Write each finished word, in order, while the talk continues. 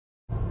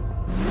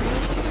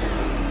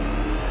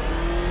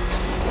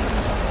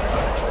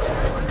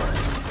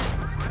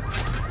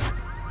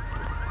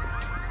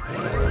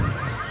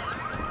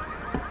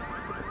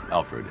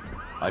Alfred.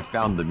 I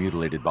found the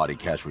mutilated body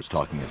Cash was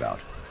talking about.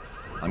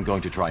 I'm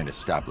going to try and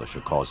establish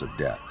a cause of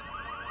death.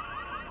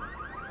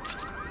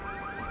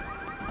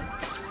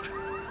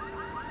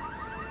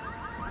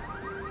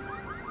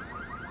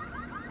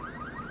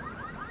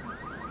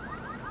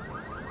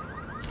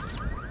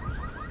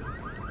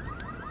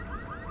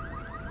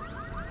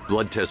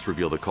 Blood tests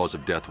reveal the cause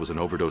of death was an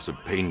overdose of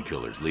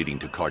painkillers leading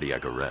to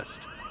cardiac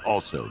arrest.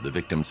 Also, the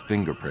victim's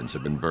fingerprints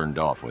have been burned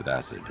off with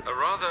acid. A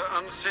rather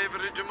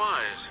unsavory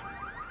demise.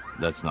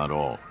 That's not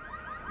all.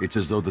 It's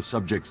as though the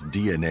subject's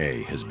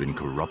DNA has been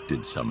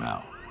corrupted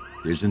somehow.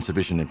 There's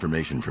insufficient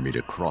information for me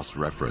to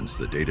cross-reference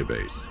the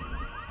database.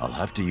 I'll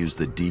have to use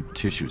the deep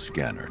tissue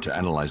scanner to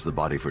analyze the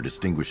body for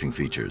distinguishing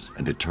features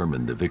and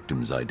determine the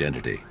victim's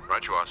identity.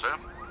 Right you are, sir.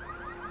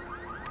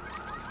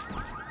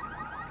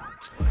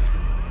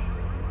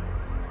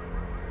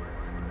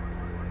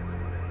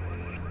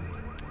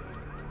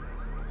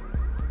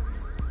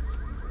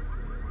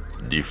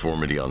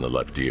 Deformity on the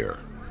left ear.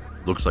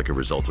 Looks like a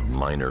result of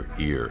minor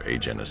ear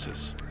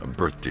agenesis, a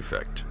birth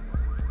defect.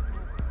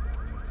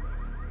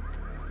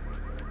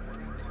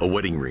 A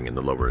wedding ring in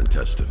the lower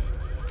intestine.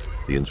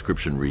 The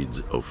inscription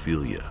reads,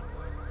 Ophelia.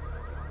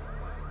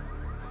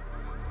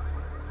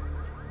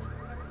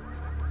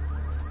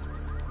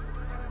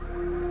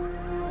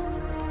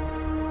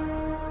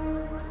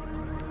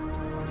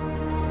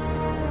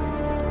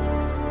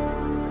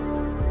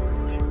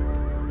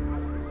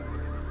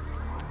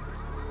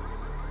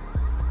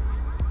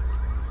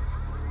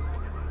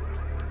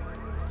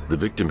 The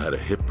victim had a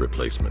hip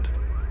replacement.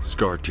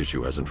 Scar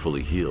tissue hasn't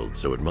fully healed,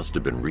 so it must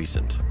have been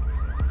recent.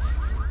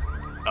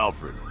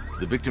 Alfred,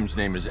 the victim's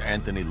name is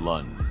Anthony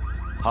Lund.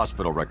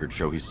 Hospital records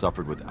show he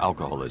suffered with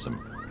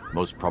alcoholism,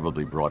 most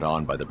probably brought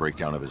on by the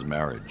breakdown of his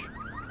marriage.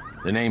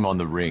 The name on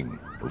the ring,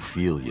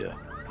 Ophelia,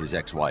 his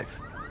ex-wife.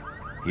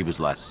 He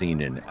was last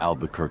seen in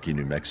Albuquerque,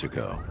 New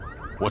Mexico.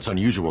 What's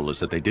unusual is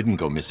that they didn't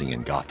go missing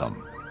in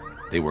Gotham.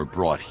 They were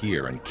brought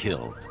here and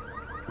killed.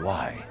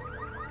 Why?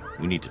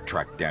 We need to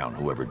track down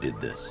whoever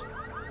did this.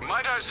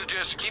 Might I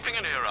suggest keeping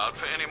an ear out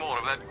for any more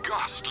of that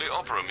ghastly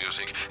opera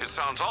music? It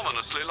sounds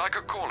ominously like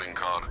a calling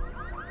card.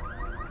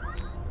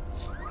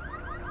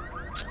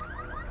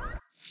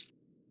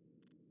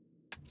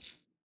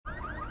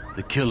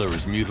 The killer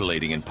is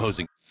mutilating and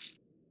posing,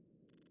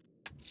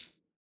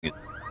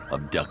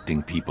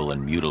 abducting people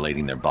and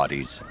mutilating their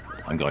bodies.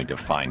 I'm going to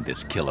find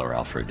this killer,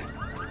 Alfred.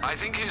 I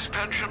think his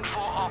penchant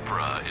for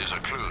opera is a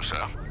clue,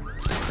 sir.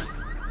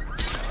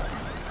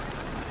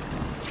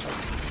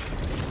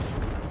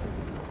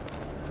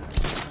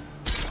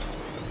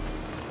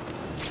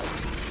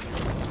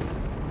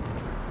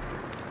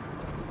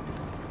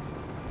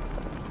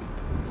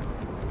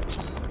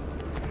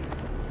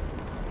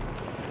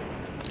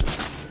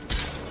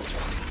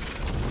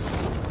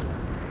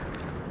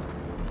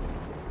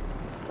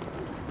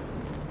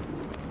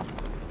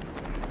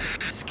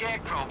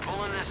 Scarecrow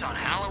pulling this on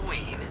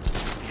Halloween.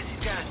 Guess he's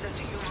got a sense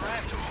of humor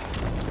after all.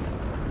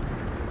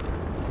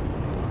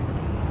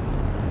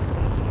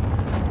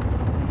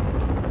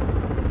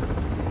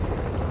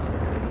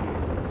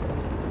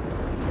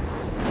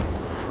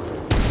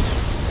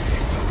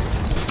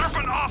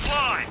 Serpent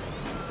offline!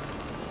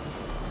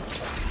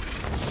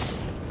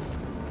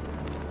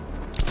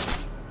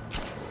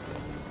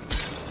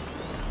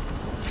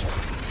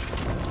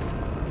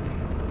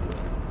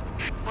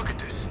 Look at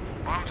this.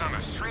 Bombs on the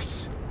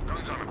streets,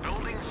 guns on the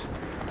buildings.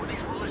 Where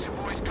these militia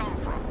boys come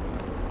from?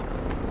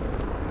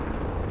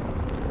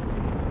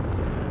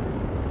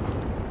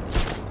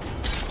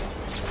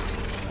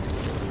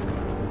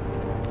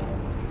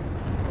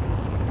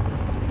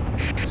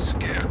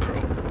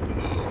 Scarecrow.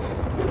 Oh,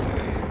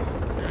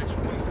 man. That's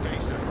one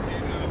face I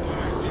did not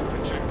want to see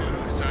projected on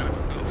the side of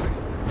a building.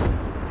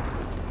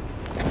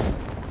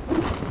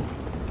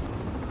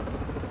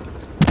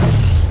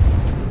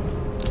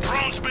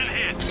 Drone's been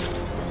hit!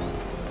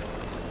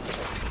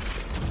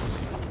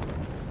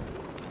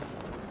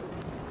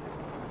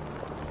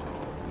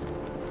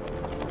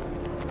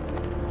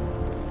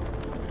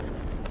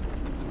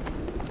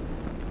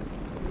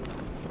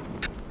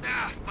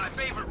 My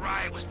favorite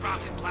riot was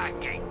probably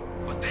Blackgate,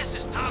 but this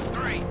is top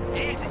 3.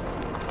 Easy.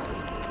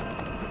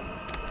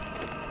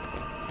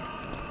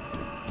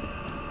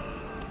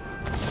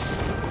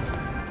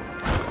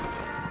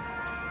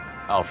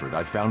 Alfred,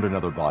 I found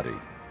another body.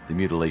 The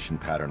mutilation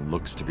pattern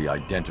looks to be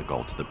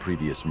identical to the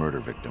previous murder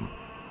victim.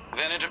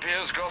 Then it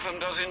appears Gotham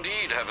does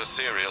indeed have a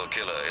serial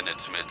killer in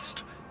its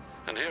midst.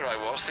 And here I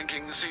was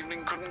thinking this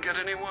evening couldn't get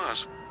any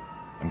worse.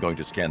 I'm going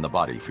to scan the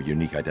body for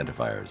unique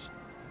identifiers.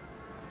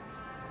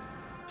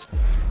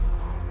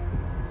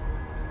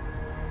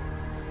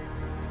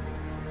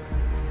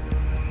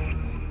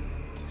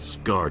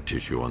 Scar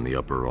tissue on the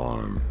upper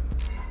arm.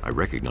 I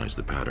recognize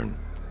the pattern.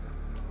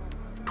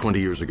 20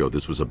 years ago,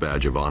 this was a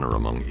badge of honor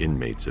among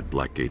inmates at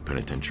Blackgate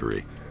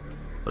Penitentiary.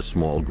 A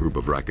small group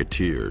of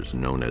racketeers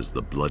known as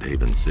the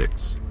Bloodhaven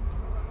Six.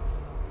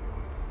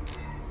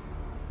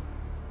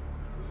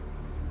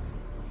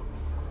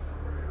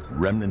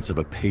 Remnants of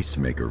a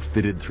pacemaker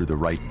fitted through the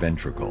right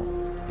ventricle.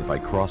 If I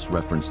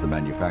cross-reference the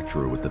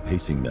manufacturer with the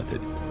pacing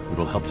method, it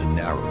will help to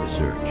narrow the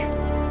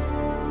search.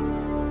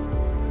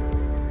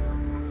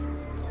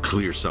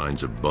 Clear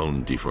signs of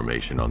bone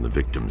deformation on the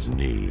victim's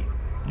knee.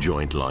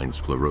 Joint line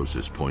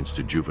sclerosis points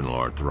to juvenile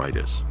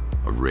arthritis,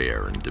 a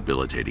rare and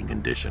debilitating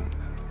condition.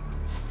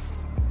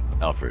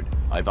 Alfred,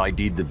 I've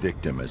ID'd the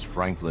victim as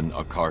Franklin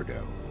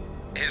Accardo.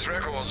 His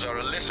records are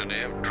a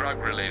litany of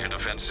drug-related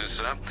offenses,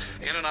 sir.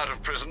 In and out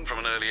of prison from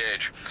an early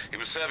age. He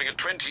was serving a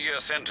 20-year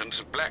sentence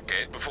at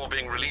Blackgate before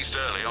being released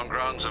early on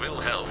grounds of ill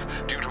health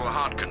due to a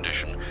heart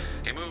condition.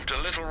 He moved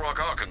to Little Rock,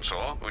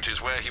 Arkansas, which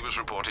is where he was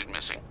reported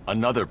missing.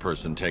 Another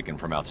person taken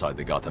from outside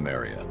the Gotham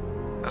area.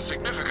 A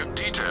significant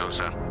detail,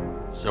 sir.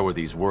 So are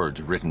these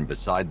words written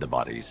beside the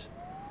bodies.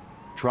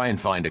 Try and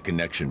find a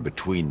connection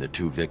between the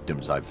two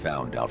victims I've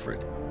found,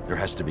 Alfred. There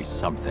has to be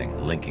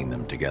something linking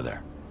them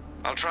together.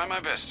 I'll try my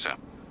best, sir.